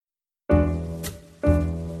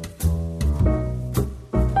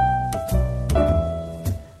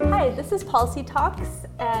this is Policy Talks,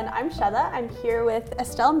 and I'm Shada. I'm here with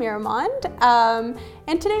Estelle Miramond,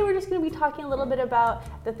 and today we're just going to be talking a little bit about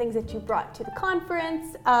the things that you brought to the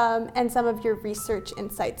conference and some of your research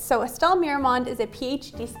insights. So Estelle Miramond is a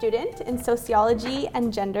PhD student in sociology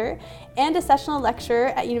and gender and a sessional lecturer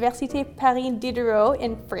at Université Paris Diderot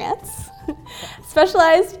in France,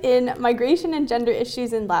 specialized in migration and gender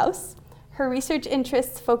issues in Laos. Her research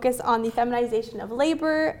interests focus on the feminization of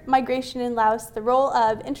labor, migration in Laos, the role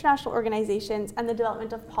of international organizations, and the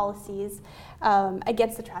development of policies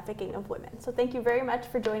against the trafficking of women. So thank you very much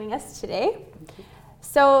for joining us today.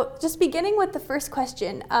 So just beginning with the first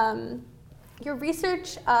question, your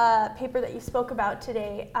research paper that you spoke about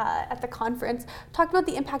today at the conference talked about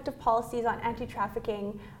the impact of policies on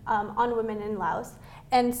anti-trafficking on women in Laos,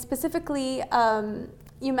 and specifically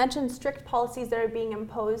you mentioned strict policies that are being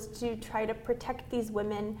imposed to try to protect these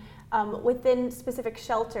women within specific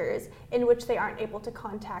shelters in which they aren't able to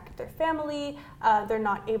contact their family, they're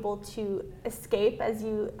not able to escape, as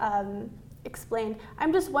you explained.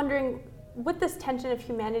 I'm just wondering, with this tension of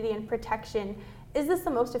humanity and protection, is this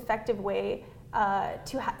the most effective way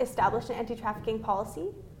to establish an anti-trafficking policy?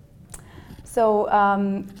 So,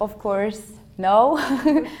 of course, no.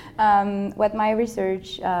 What my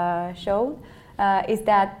research showed is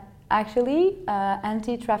that actually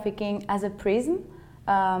anti-trafficking as a prism,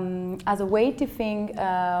 as a way to think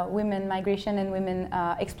women migration and women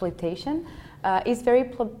exploitation is very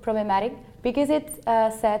problematic, because it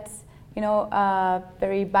sets, a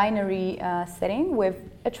very binary setting with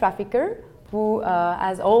a trafficker who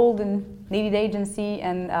has old and needed agency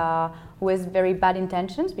and who has very bad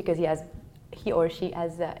intentions because he or she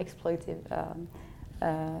has exploitative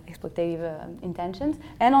intentions,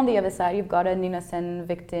 and on the other side you've got an innocent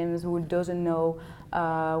victim who doesn't know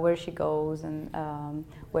where she goes and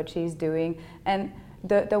what she's doing. And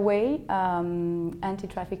the way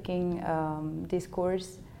anti-trafficking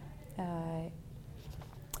discourse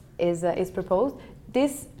is proposed,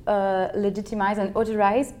 this legitimizes and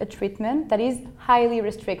authorizes a treatment that is highly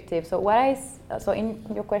restrictive. So so in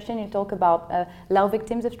your question you talk about Lao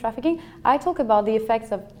victims of trafficking. I talk about the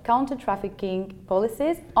effects of counter-trafficking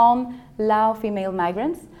policies on Lao female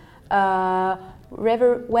migrants,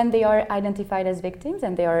 when they are identified as victims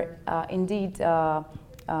and they are indeed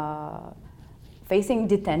facing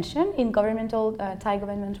detention in Thai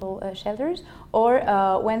governmental shelters, or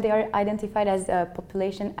when they are identified as a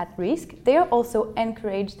population at risk. They are also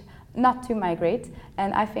encouraged not to migrate,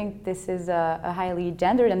 and I think this is a highly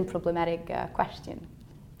gendered and problematic question.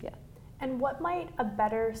 Yeah. And what might a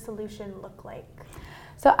better solution look like?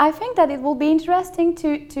 So I think that it will be interesting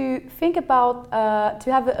to think about,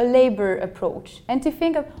 to have a labor approach, and to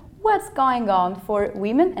think of what's going on for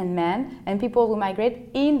women and men and people who migrate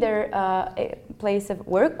in their place of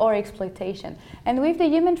work or exploitation. And with the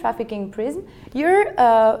human trafficking prism,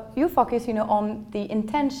 you focus, on the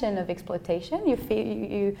intention of exploitation. You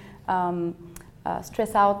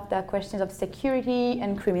stress out the questions of security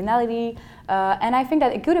and criminality, and I think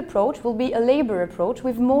that a good approach will be a labor approach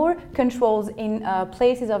with more controls in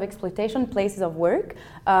places of exploitation, places of work.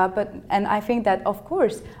 And I think that, of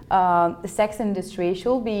course, the sex industry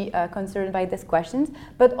should be concerned by these questions,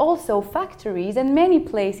 but also factories and many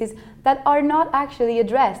places that are not actually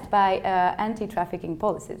addressed by anti-trafficking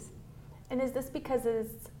policies. And is this because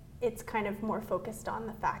it's kind of more focused on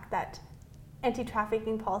the fact that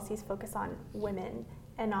anti-trafficking policies focus on women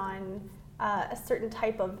and on a certain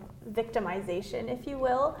type of victimization, if you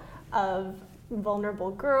will, of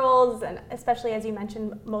vulnerable girls, and especially, as you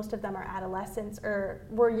mentioned, most of them are adolescents or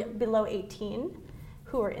were below 18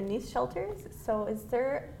 who are in these shelters. So is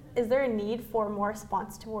there a need for more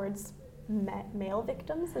response towards male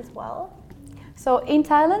victims as well? So in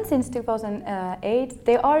Thailand, since 2008,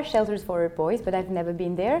 there are shelters for boys, but I've never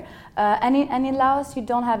been there. And in Laos, you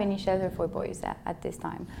don't have any shelter for boys at this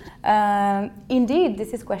time. Indeed,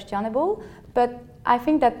 this is questionable, but I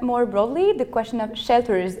think that more broadly, the question of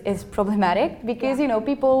shelters is problematic, because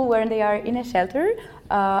people, when they are in a shelter,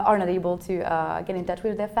 are not able to get in touch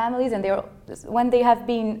with their families, and when they have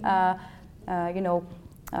been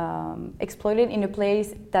exploited in a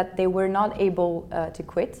place that they were not able to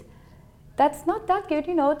quit, that's not that good,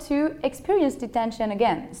 to experience detention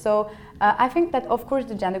again. So I think that, of course,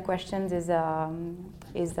 the gender questions is of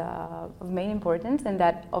main importance, and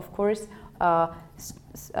that, of course,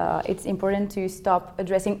 it's important to stop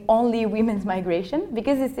addressing only women's migration,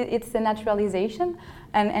 because it's a naturalization.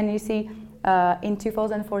 And you see, in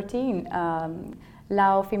 2014,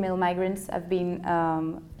 Lao female migrants have been,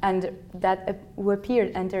 and that who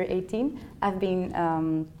appeared under 18, have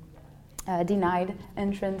been denied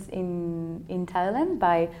entrance in Thailand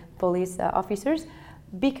by police officers.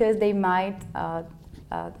 because they might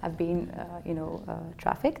have been,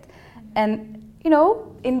 trafficked. And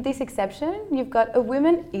in this exception, you've got a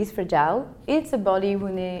woman is fragile. It's a body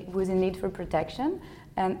who's in need for protection,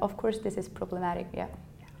 and of course, this is problematic. Yeah.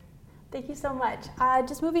 Thank you so much.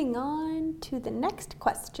 Just moving on to the next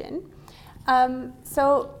question.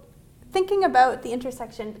 So, thinking about the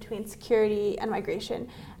intersection between security and migration,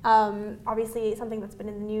 obviously something that's been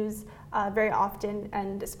in the news very often,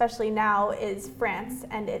 and especially now, is France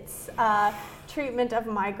and its treatment of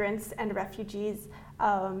migrants and refugees.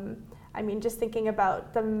 Just thinking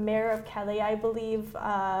about the mayor of Calais, I believe,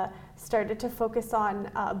 started to focus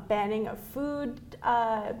on banning of food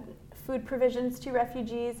provisions to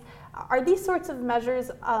refugees. Are these sorts of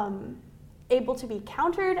measures able to be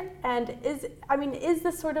countered? And is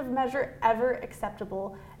this sort of measure ever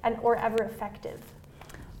acceptable or ever effective?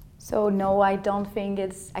 So no, I don't think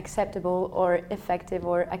it's acceptable or effective,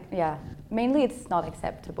 mainly it's not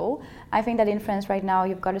acceptable. I think that in France right now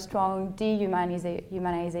you've got a strong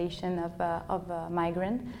dehumanization of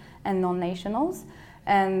migrants and non-nationals.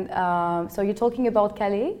 And so you're talking about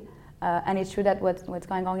Calais, and it's true that what's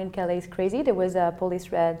going on in Calais is crazy. There was a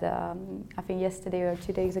police raid, I think yesterday or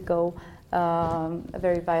 2 days ago, a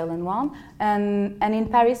very violent one. And in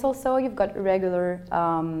Paris also you've got regular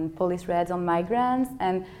police raids on migrants,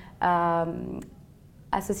 and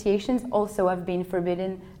associations also have been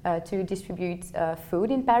forbidden to distribute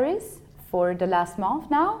food in Paris for the last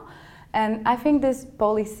month now. And I think these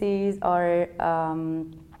policies are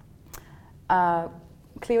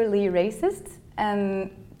clearly racist.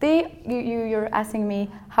 And you're asking me,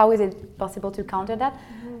 how is it possible to counter that?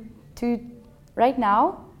 Mm-hmm. Right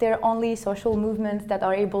now, there are only social movements that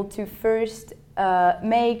are able to first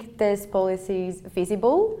make these policies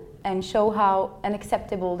visible and show how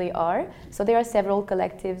unacceptable they are. So there are several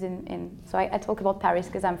collectives so I talk about Paris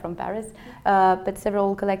because I'm from Paris, but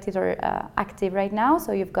several collectives are active right now.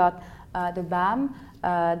 So you've got the BAM,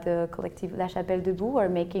 the collective La Chapelle Debout are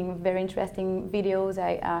making very interesting videos.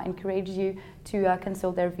 I encourage you to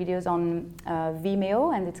consult their videos on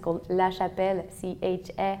Vimeo, and it's called La Chapelle,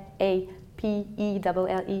 CHAAPELLE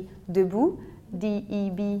Debout,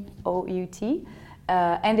 DEBOUT.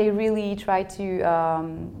 And they really try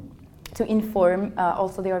to inform,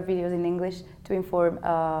 also there are videos in English, to inform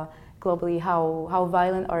globally how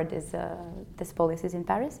violent are these policies in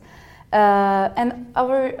Paris. And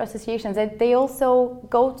our associations, they also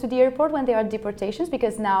go to the airport when there are deportations,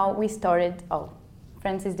 because now we started,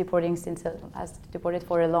 France is deporting has deported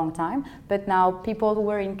for a long time, but now people who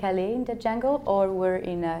were in Calais in the jungle or were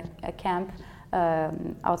in a camp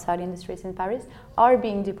outside in the streets in Paris are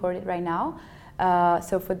being deported right now.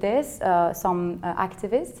 So for this, some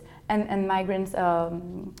activists and migrants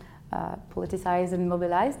politicized and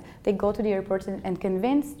mobilized, they go to the airports and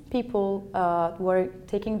convince people who are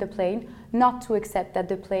taking the plane not to accept that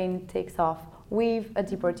the plane takes off with a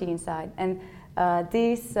deportee inside. And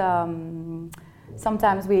this,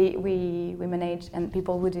 sometimes we manage, and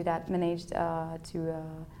people who do that managed to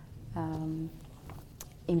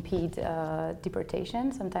impede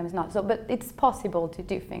deportation, sometimes not. So, but it's possible to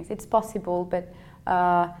do things. It's possible, but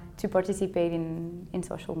to participate in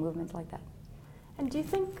social movements like that. And do you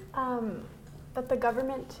think that the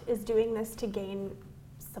government is doing this to gain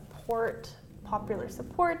support, popular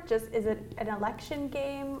support? Just is it an election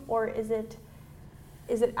game, or is it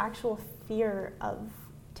actual fear of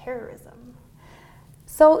terrorism?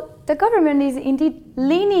 So the government is indeed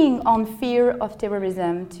leaning on fear of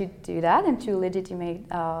terrorism to do that and to legitimate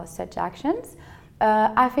such actions.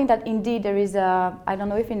 I think that indeed there is I don't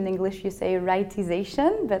know if in English you say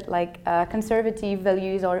rightization, but like conservative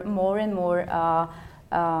values are more and more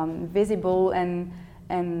visible and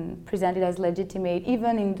presented as legitimate,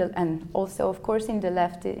 even and also of course in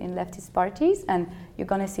leftist parties, and you're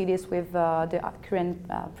going to see this with the current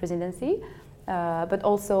presidency. But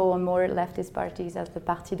also on more leftist parties as the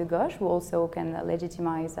Parti de Gauche, who also can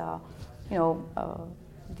legitimize,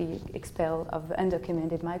 the expel of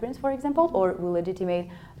undocumented migrants, for example, or will legitimate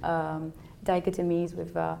dichotomies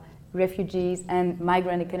with refugees and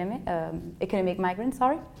economic migrants.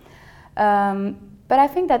 But I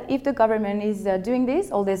think that if the government is doing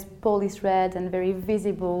this, all these police raids and very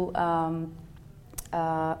visible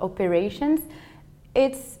operations,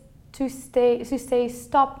 it's to say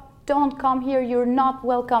stop. Don't come here, you're not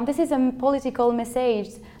welcome. This is a political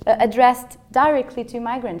message addressed directly to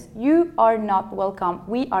migrants. You are not welcome.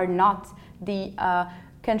 We are not the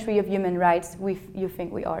country of human rights you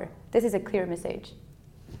think we are. This is a clear message.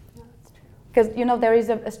 No, that's true. because there is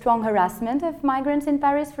a strong harassment of migrants in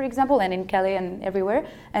Paris, for example, and in Calais and everywhere.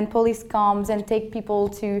 And police comes and take people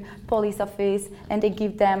to police office, and they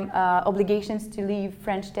give them obligations to leave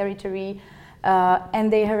French territory,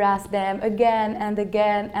 and they harass them again and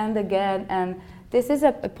again and again. And this is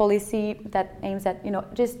a policy that aims at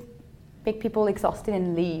just make people exhausted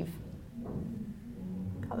and leave.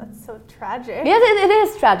 Oh, that's so tragic. Yes, it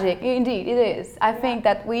is tragic. Indeed, it is. I think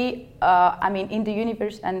that we, in the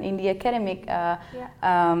universe and in the academic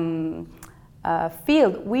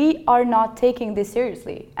field, we are not taking this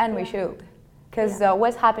seriously, and we should. Because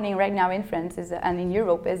what's happening right now in France and in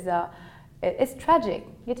Europe is it's tragic.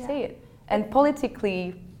 You'd say it, and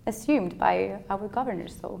politically assumed by our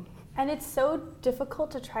governors. So. And it's so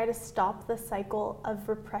difficult to try to stop the cycle of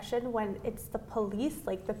repression when it's the police,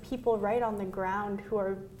 like the people right on the ground, who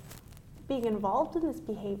are being involved in this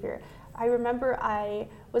behavior. I remember I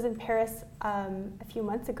was in Paris a few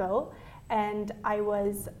months ago, and I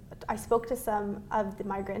spoke to some of the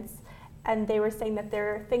migrants, and they were saying that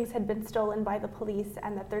their things had been stolen by the police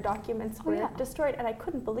and that their documents were destroyed, and I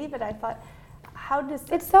couldn't believe it. I thought, how does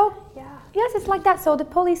this... It's so... Yeah. Yes, it's like that. So the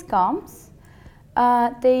police comes.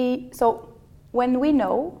 So when we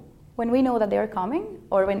know that they are coming,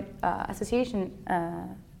 or when association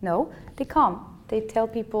know, they come. They tell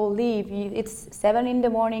people, leave. It's 7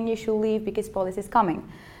 a.m. You should leave because police is coming.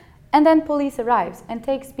 And then police arrives and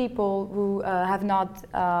takes people who have not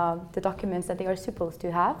the documents that they are supposed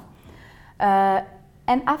to have.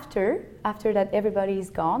 And after that, everybody is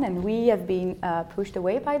gone and we have been pushed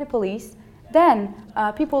away by the police. Then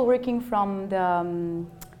people working from the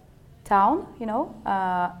town,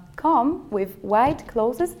 come with white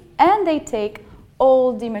clothes, and they take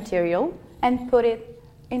all the material and put it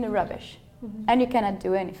in the rubbish, and you cannot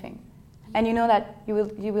do anything. And you know that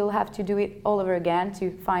you will have to do it all over again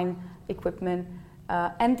to find equipment,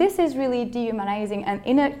 and this is really dehumanizing. And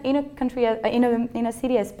in a country, in a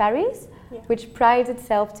city as Paris, which prides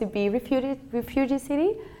itself to be refugee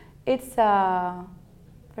city, it's a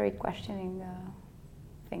very questioning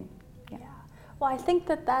thing. Well, I think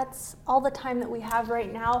that that's all the time that we have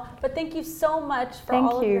right now, but thank you so much for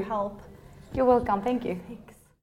all of your help. You're welcome. Thank you. Thanks.